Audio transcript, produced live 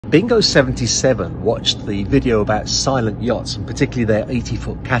Bingo77 watched the video about silent yachts, and particularly their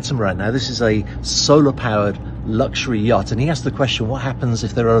 80-foot catamaran. Now, this is a solar-powered luxury yacht, and he asked the question, what happens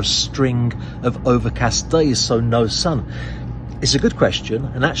if there are a string of overcast days, so no sun? It's a good question,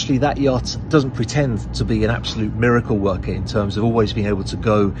 and actually that yacht doesn't pretend to be an absolute miracle worker in terms of always being able to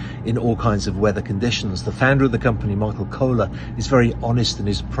go in all kinds of weather conditions. The founder of the company, Kohler, is very honest in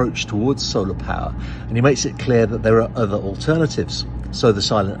his approach towards solar power, and he makes it clear that there are other alternatives. So the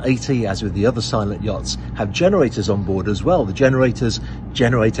Silent 80, as with the other silent yachts, have generators on board as well. The generators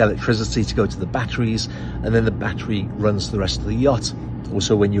generate electricity to go to the batteries, and then the battery runs the rest of the yacht.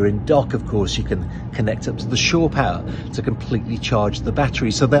 Also, when you're in dock, of course, you can connect up to the shore power to completely charge the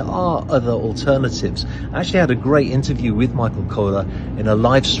battery. So there are other alternatives. I actually had a great interview with Kohler in a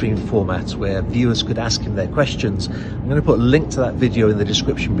live stream format where viewers could ask him their questions. I'm going to put a link to that video in the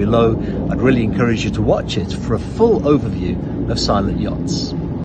description below. I'd really encourage you to watch it for a full overview of silent yachts.